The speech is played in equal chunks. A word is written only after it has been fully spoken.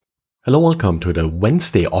Hello, welcome to the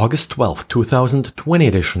Wednesday, August 12th, 2020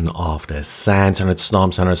 edition of the SANS and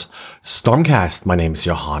Storm Center's StormCast. My name is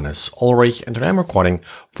Johannes Ulrich and today I'm recording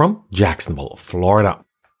from Jacksonville, Florida.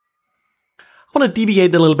 I want to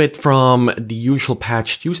deviate a little bit from the usual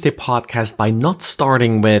Patch Tuesday podcast by not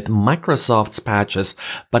starting with Microsoft's patches,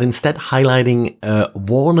 but instead highlighting a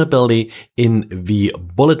vulnerability in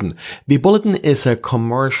vBulletin. vBulletin is a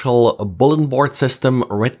commercial bulletin board system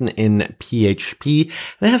written in PHP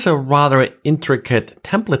and it has a rather intricate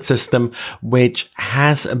template system which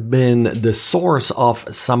has been the source of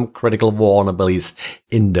some critical vulnerabilities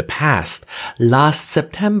in the past. Last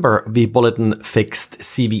September, vBulletin fixed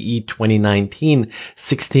CVE 2019-1675-9,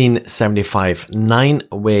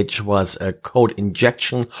 which was a code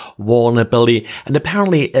injection vulnerability, and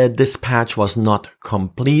apparently this patch was not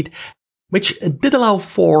complete, which did allow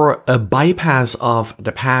for a bypass of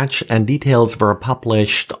the patch, and details were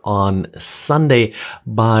published on Sunday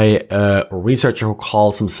by a researcher who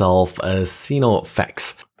calls himself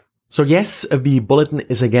Xenofex. So yes, vBulletin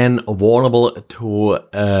is again vulnerable to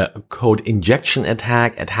a code injection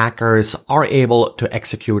attack. Attackers are able to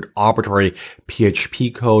execute arbitrary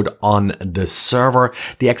PHP code on the server.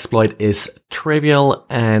 The exploit is trivial,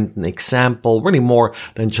 and an example, really more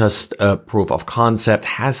than just a proof of concept,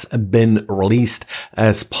 has been released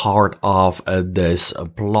as part of this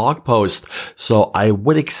blog post. So I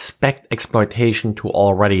would expect exploitation to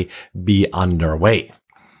already be underway.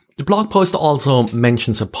 The blog post also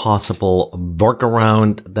mentions a possible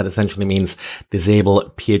workaround that essentially means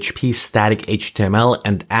disable PHP static HTML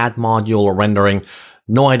and add module rendering.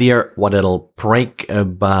 No idea what it'll break,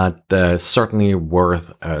 but certainly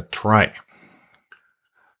worth a try.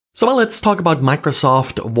 So let's talk about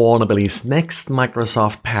Microsoft vulnerabilities next.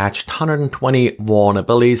 Microsoft patched 120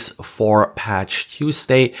 vulnerabilities for Patch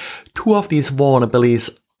Tuesday. 2 of these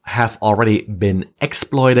vulnerabilities have already been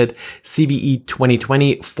exploited. CVE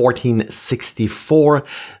 2020-1464.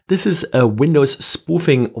 This is a Windows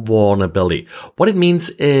spoofing vulnerability. What it means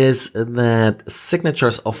is that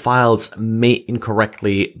signatures of files may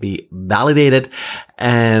incorrectly be validated,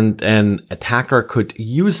 and an attacker could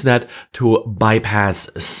use that to bypass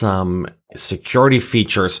some security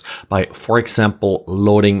features by, for example,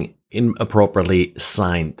 loading inappropriately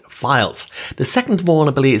signed files. The second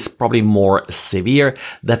vulnerability is probably more severe.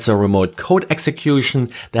 That's a remote code execution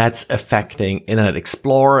that's affecting Internet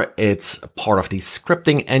Explorer. It's part of the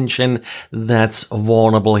scripting engine that's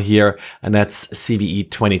vulnerable here, and that's CVE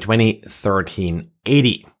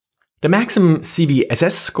 2020-1380. The maximum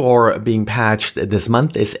CVSS score being patched this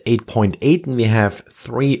month is 8.8, and we have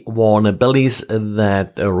 3 vulnerabilities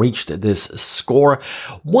that reached this score.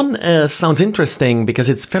 One sounds interesting because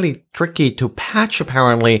it's fairly tricky to patch,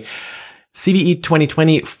 apparently. CVE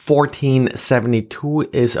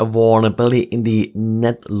 2020-1472 is a vulnerability in the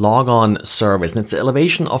net logon service, and it's an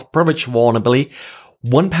elevation of privilege vulnerability.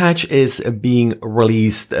 One patch is being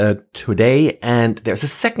released today, and there's a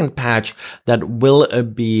second patch that will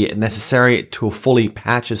be necessary to fully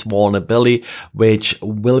patch this vulnerability, which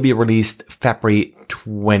will be released February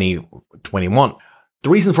 2021. The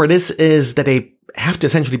reason for this is that they have to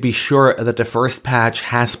essentially be sure that the first patch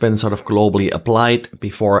has been sort of globally applied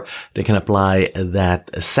before they can apply that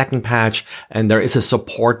second patch. And there is a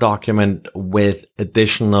support document with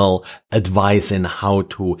additional advice in how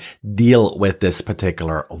to deal with this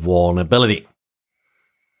particular vulnerability.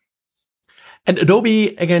 And Adobe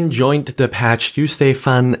again joined the Patch Tuesday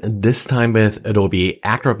fun, this time with Adobe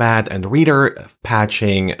Acrobat and Reader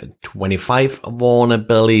patching 25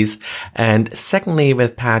 vulnerabilities, and secondly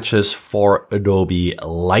with patches for Adobe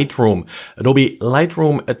Lightroom. Adobe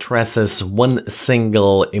Lightroom addresses one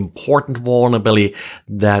single important vulnerability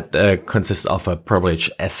that consists of a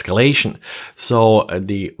privilege escalation. So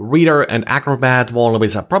the Reader and Acrobat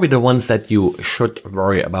vulnerabilities are probably the ones that you should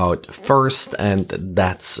worry about first, and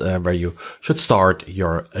that's where you should start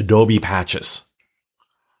your Adobe patches.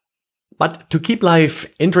 But to keep life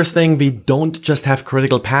interesting, we don't just have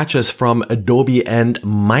critical patches from Adobe and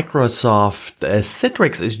Microsoft.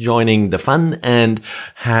 Citrix is joining the fun and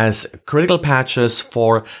has critical patches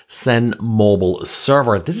for Zen Mobile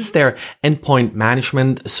Server. This is their endpoint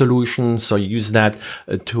management solution, so you use that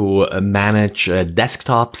to manage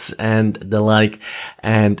desktops and the like.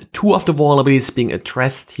 And 2 of the vulnerabilities being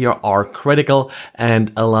addressed here are critical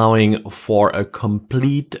and allowing for a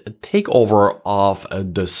complete takeover of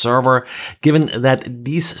the server. Given that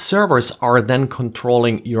these servers are then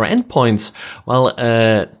controlling your endpoints, well,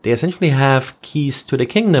 they essentially have keys to the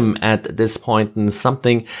kingdom at this point, and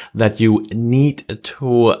something that you need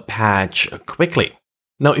to patch quickly.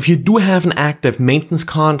 Now, if you do have an active maintenance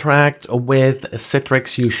contract with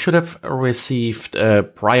Citrix, you should have received a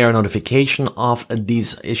prior notification of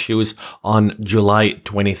these issues on July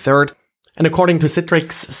 23rd. And according to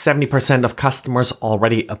Citrix, 70% of customers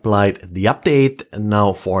already applied the update.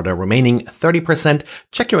 Now for the remaining 30%,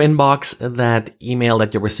 check your inbox. That email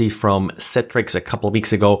that you received from Citrix a couple of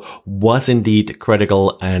weeks ago was indeed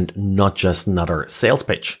critical and not just another sales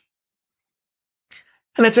pitch.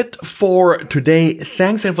 And that's it for today.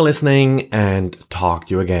 Thanks again for listening and talk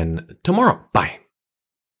to you again tomorrow. Bye.